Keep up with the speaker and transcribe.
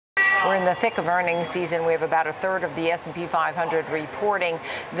We're in the thick of earnings season. We have about a third of the S&P 500 reporting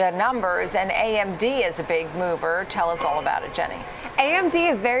the numbers, and AMD is a big mover. Tell us all about it, Jenny. AMD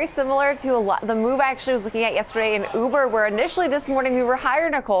is very similar to the move I actually was looking at yesterday in Uber, where initially this morning we were higher,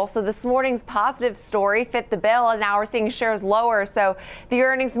 Nicole. So this morning's positive story fit the bill, and now we're seeing shares lower. So the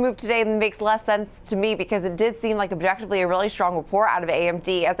earnings move today makes less sense to me because it did seem like objectively a really strong report out of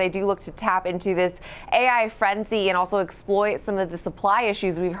AMD as they do look to tap into this AI frenzy and also exploit some of the supply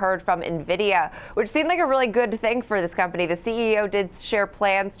issues we've heard from NVIDIA, which seemed like a really good thing for this company. The CEO did share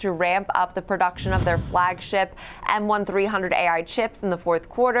plans to ramp up the production of their flagship M1300 AI chips in the fourth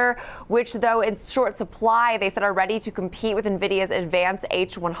quarter, which, though in short supply, they said are ready to compete with NVIDIA's advanced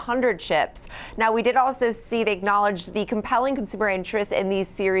H100 chips. Now, we did also see they acknowledged the compelling consumer interest in these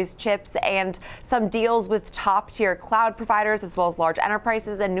series chips and some deals with top-tier cloud providers as well as large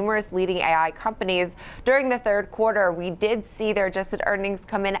enterprises and numerous leading AI companies. During the third quarter, we did see their adjusted earnings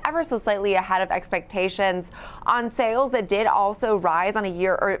come in ever so slightly ahead of expectations on sales that did also rise on a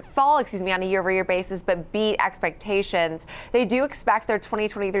year-over-year basis, but beat expectations. They do expect their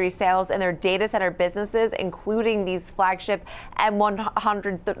 2023 sales in their data center businesses, including these flagship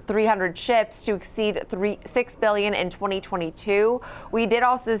M100-300 chips, to exceed $6 billion in 2022. We did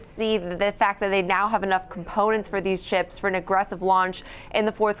also see the fact that they now have enough components for these chips for an aggressive launch in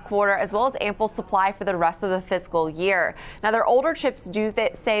the fourth quarter, as well as ample supply for the rest of the fiscal year. Now, their older chips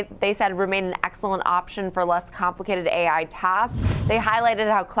they said remain an excellent option for less complicated AI tasks. They highlighted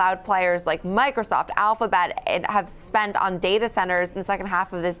how cloud players like Microsoft, Alphabet, have spent on data centers in the second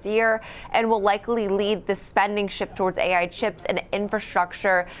half of this year and will likely lead the spending shift towards AI chips and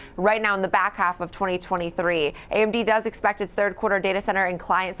infrastructure right now in the back half of 2023. AMD does expect its third quarter data center and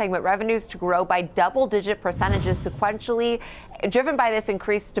client segment revenues to grow by double-digit percentages sequentially, driven by this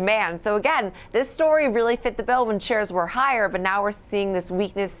increased demand. So again, this story really fit the bill when shares were higher, but now we're seeing this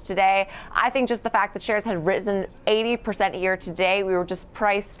weakness today. I think just the fact that shares had risen 80% year to date, we were just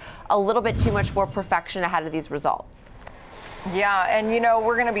priced a little bit too much for perfection ahead of these results. Yeah, and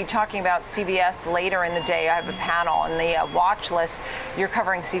we're going to be talking about CVS later in the day. I have a panel on the watch list. You're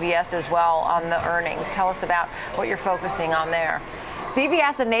covering CVS as well on the earnings. Tell us about what you're focusing on there.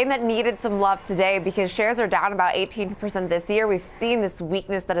 CVS, a name that needed some love today because shares are down about 18% this year. We've seen this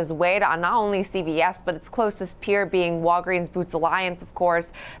weakness that has weighed on not only CVS, but its closest peer being Walgreens Boots Alliance, of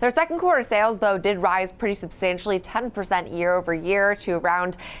course. Their second quarter sales, though, did rise pretty substantially, 10% year over year to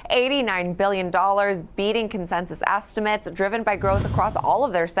around $89 billion, beating consensus estimates, driven by growth across all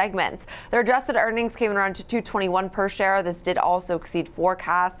of their segments. Their adjusted earnings came in around $2.21 per share. This did also exceed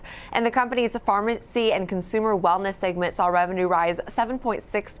forecasts. And the company's pharmacy and consumer wellness segment saw revenue rise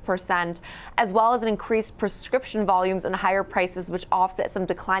 7.6%, as well as an increased prescription volumes and higher prices, which offset some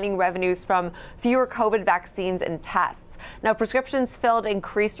declining revenues from fewer COVID vaccines and tests. Now, prescriptions filled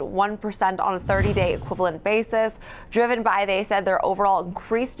increased 1% on a 30-day equivalent basis, driven by, they said, their overall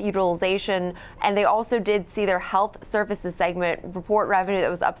increased utilization. And they also did see their health services segment report revenue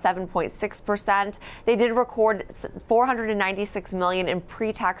that was up 7.6%. They did record $496 million in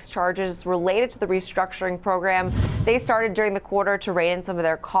pre-tax charges related to the restructuring program they started during the quarter to rein in some of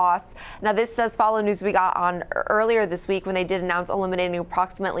their costs. Now, this does follow news we got on earlier this week when they did announce eliminating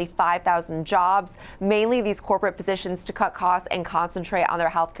approximately 5,000 jobs, mainly these corporate positions, to cut costs and concentrate on their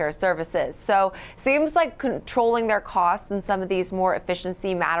healthcare services. So seems like controlling their costs and some of these more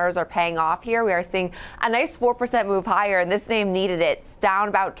efficiency matters are paying off here. We are seeing a nice 4% move higher, and this name needed it. It's down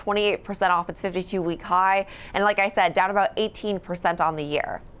about 28% off its 52-week high, and like I said, down about 18% on the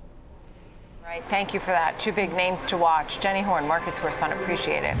year. Right. Thank you for that. Two big names to watch. Jenny Horne, markets correspondent.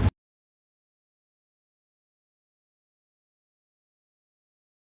 Appreciate it.